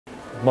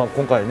まあ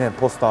今回ね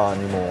ポスター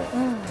にも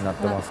なっ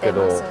てますけ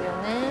ど、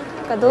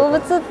動物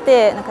っ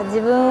てなんか自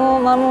分を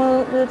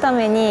守るた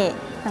めに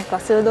なんか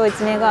鋭い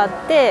爪があっ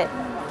て、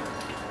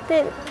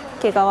で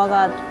毛皮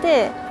があっ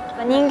て、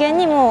人間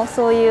にも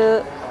そうい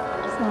う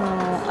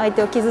相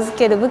手を傷つ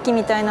ける武器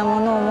みたいなも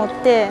のを持っ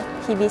て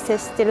日々接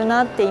してる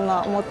なって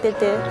今思って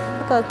て、だ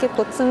から結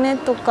構爪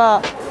と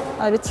か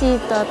あるチー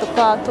ターと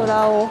かト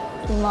ラを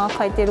今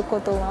描いてるこ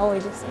とが多い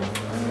です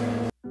ね。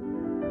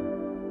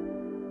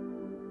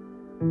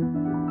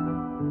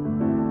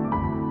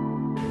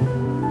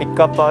ピッ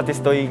クアップアーティ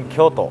スト in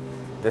京都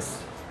で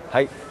す。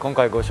はい、今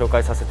回ご紹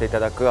介させていた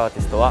だくアーテ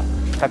ィストは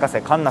高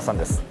瀬栞菜さん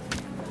です。よ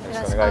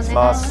ろしくお願いし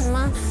ます。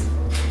はい、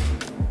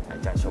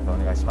じゃあ紹介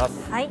お願いしま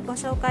す。はい、ご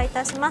紹介い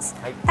たします。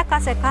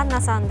高瀬栞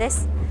菜さんで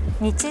す。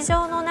日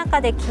常の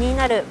中で気に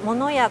なるも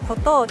のやこ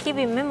とを日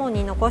々メモ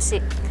に残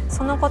し、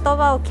その言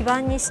葉を基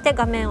盤にして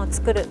画面を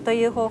作ると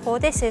いう方法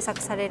で制作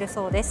される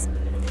そうです。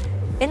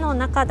絵の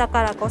中だ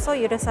からこそ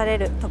許され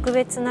る特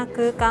別な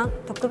空間、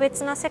特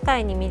別な世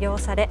界に魅了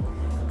され、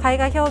絵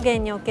画表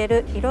現におけ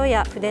る色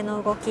や筆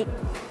の動き、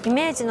イ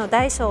メージの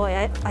大小を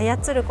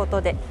操るこ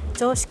とで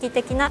常識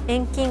的な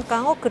遠近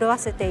感を狂わ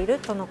せている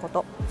とのこ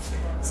と。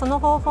その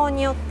方法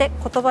によって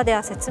言葉で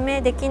は説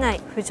明できな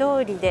い不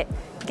条理で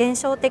現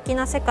象的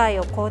な世界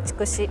を構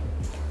築し、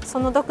そ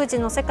の独自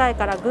の世界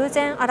から偶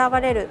然現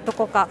れるど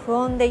こか不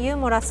穏でユー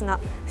モラスな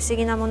不思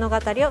議な物語を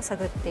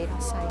探っていら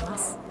っしゃいま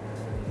す。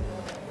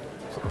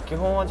基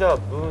本はじゃあ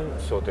文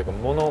章というか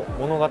物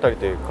語と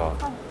いうか、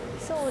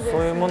そ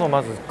ういうものを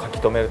まず書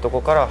き留めるとこ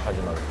ろから始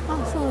まる。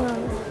そうな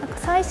んです。なんか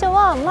最初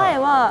は前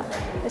は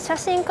写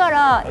真か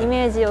らイ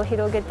メージを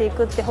広げてい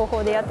くって方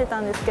法でやってた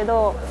んですけ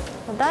ど、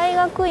大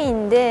学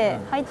院で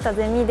入った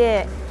ゼミ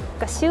で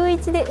週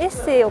1でエッ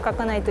セイを書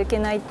かないといけ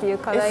ないっていう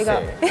課題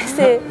が、エッ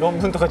セイ論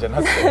文とかじゃな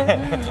くて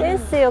エ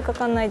ッセイを書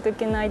かないとい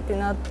けないって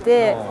なっ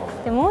て、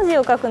で文字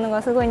を書くの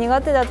がすごい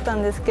苦手だった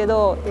んですけ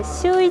ど、で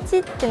週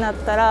1ってなっ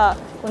たら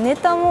ネ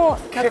タも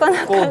なか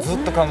なかずっ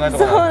と考えとかないと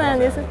ね。そうなん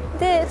です。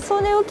でそ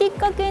れをきっ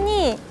かけ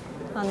に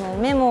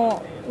メ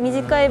モ、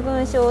短い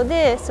文章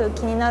でそういう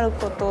気になる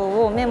こ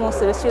とをメモ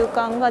する習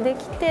慣がで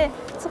きて、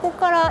そこ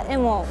から絵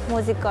も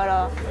文字か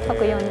ら書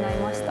くようになり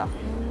ました。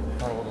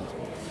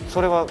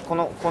それはこ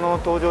の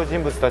登場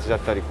人物たちだっ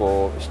たり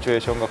シチュエー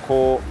ションが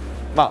こ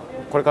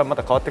れからま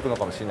た変わっていくの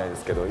かもしれないで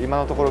すけど、今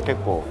のところ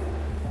結構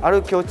あ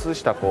る共通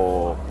したシチ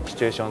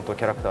ュエーションと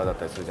キャラクターだっ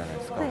たりするじゃない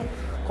ですか。はい、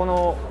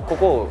こ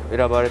こを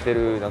選ばれて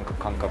るなんか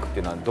感覚って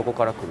いうのはどこ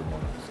から来るもの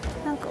なんです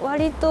か。なんか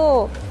割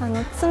と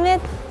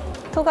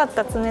尖っ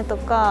た爪と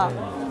か、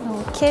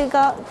毛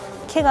が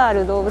あ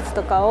る動物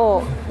とか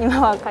を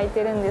今は描い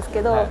てるんです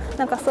けど、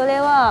なんかそれ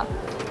は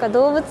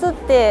動物っ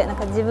てなん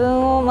か自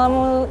分を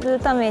守る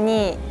ため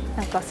に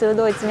なんか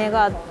鋭い爪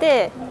があっ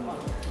て、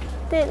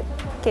で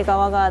毛皮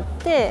があっ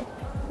て、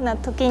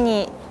時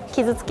に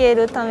傷つけ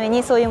るため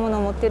にそういうもの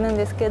を持ってるん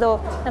ですけ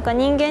ど、なんか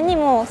人間に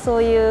もそ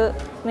ういう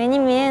目に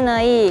見え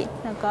ない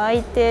なんか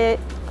相手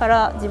か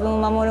ら自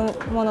分を守る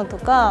ものと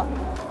か、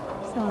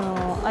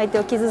相手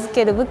を傷つ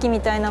ける武器み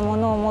たいなも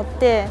のを持っ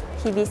て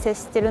日々接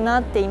してる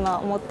なって今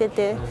思って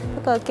て、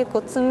だから結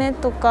構爪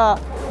とか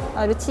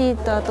あるチー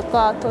ターと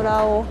かト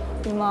ラを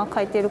今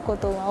描いてるこ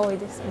とが多い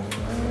ですね。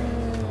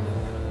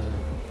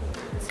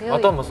あ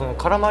とはもう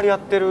絡まり合っ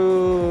てる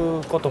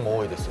ことも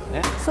多いですよ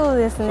ね。そう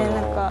ですね。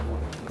なんか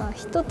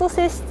人と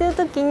接してる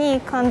時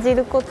に感じ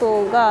るこ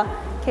とが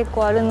結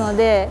構あるの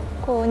で、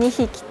2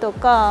匹と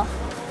か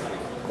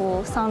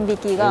3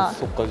匹が。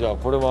そっか、じゃあ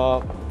これ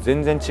は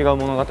全然違う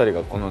物語が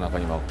この中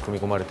には組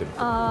み込まれてるって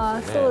こと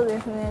ですね。そう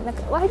ですね。なん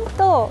か割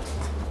と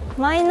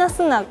マイナ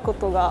スなこ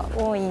とが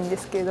多いんで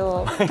すけ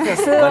ど、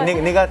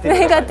ネガテ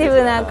ィ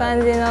ブな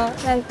感じの、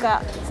なん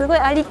かすごい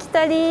ありき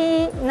た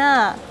り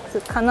な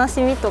悲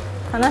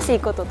しい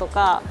ことと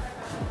か、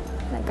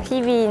なんか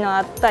日々の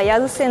あったや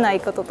るせな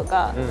いことと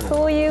か、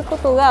そういうこ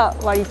とが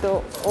割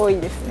と多い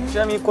ですね。ち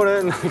なみにこ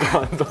れなん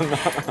かどんな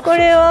こ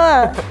れ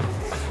は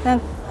なん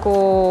か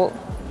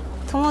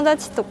友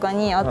達とか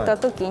に会った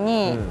時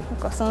に、なん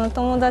かその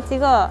友達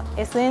が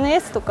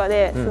SNS とか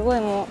ですご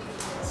いも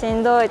うし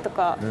んどいと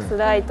か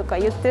辛いとか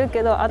言ってる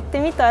けど、会って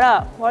みた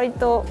ら割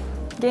と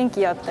元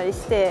気やったり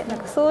して、なん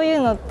かそうい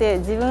うのって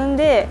自分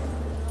で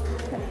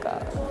なんか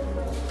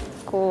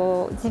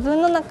自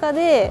分の中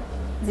で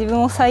自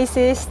分を再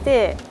生し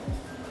て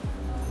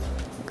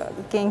なんか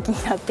元気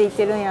になっていっ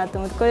てるんやと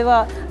思って、これ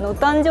はお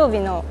誕生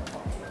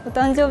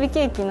日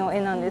ケーキの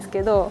絵なんです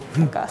けど、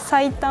なんか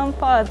最短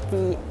パーテ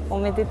ィーお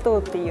めでと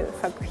うっていう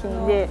作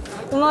品で、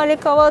生まれ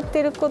変わっ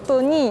てるこ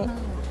とに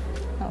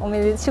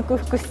祝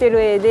福してる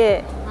絵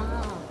で、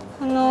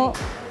この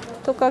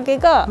トカゲ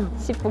が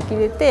尻尾切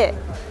れて、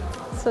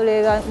そ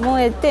れが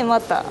燃えてま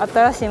た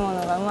新しいも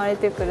のが生まれ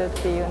てくるっ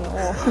ていうのを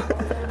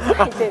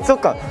書いて。そっ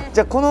か、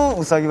じゃあこの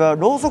ウサギは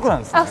ろうそくなん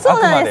ですね。そ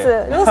うなんです。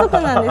ろうそく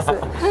なんです。お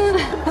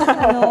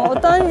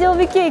誕生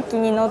日ケーキ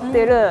に乗っ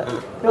てる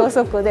ろう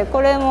そくで、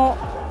これも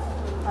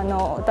お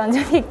誕生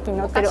日ケーキに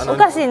乗ってるお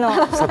菓子の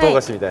砂糖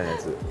菓子みたいなや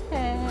つ。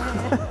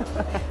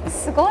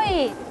すご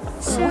い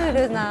シュー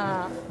ル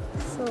な。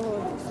そうで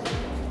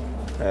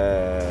す。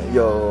い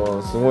や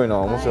ーすごいな、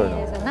面白い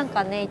な。なん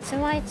かね、一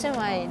枚一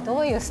枚ど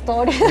ういうス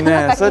トーリー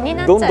なのか気に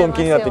なっちゃいますよね。どんどん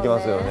気になってき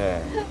ますよ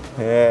ね。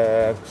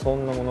そ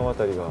んな物語が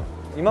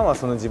今は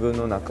その自分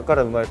の中か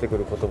ら生まれてく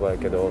る言葉や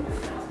けど、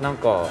なん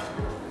か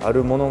あ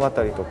る物語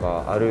と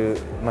かある、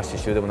詩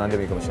集でも何で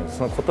もいいかもしれない、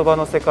その言葉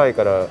の世界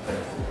から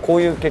こ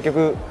ういう結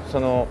局そ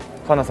の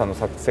かなさんの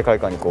世界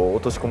観にこう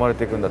落とし込まれ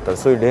ていくんだったら、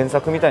そういう連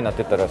作みたいになっ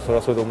ていったらそれ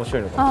はそれで面白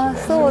いのかもしれない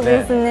ですよね。そう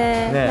です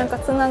ね。なんか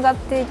つながっ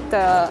ていった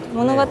ら、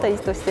物語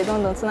としてど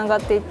んどんつなが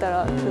っていった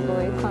ら、す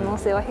ごい可能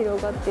性は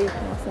広がっていきま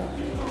すね。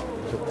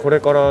これ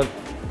から、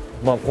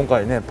今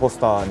回ねポス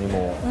ターに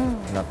も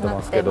なって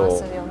ますけ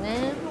ど、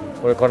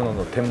これから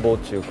の展望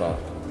中か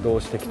ど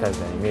うしていきたいみ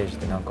たいなイメージっ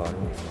て何かある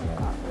んですか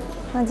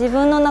ね。自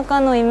分の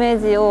中のイメ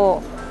ージ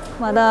を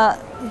まだ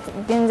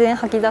全然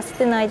吐き出せ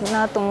てない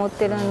なと思っ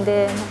てるん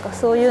で、なんか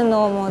そういう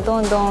のをもう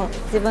どんどん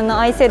自分の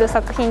愛せる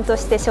作品と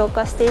して消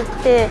化していっ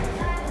て、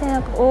でな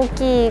んか大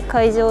きい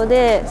会場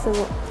ですごい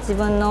自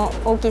分の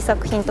大きい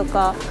作品と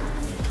か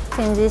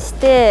展示し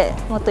て、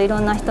もっといろ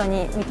んな人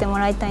に見ても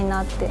らいたい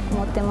なって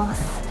思ってま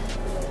す。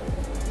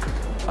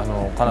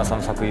かなさん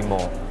の作品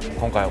も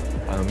今回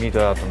ミー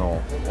トアート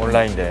のオン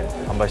ラインで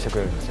販売してく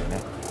れるんですよね。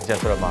じゃあ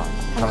それは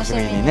楽し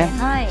みにね、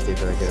してい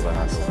ただければ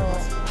なと思いま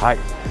す。はい、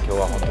今日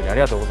は本当にあ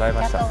りがとうござい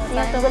ました。あり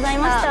がとうござい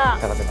ました。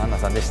高瀬栞菜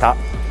さんでした。あり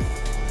がと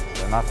う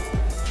ございます。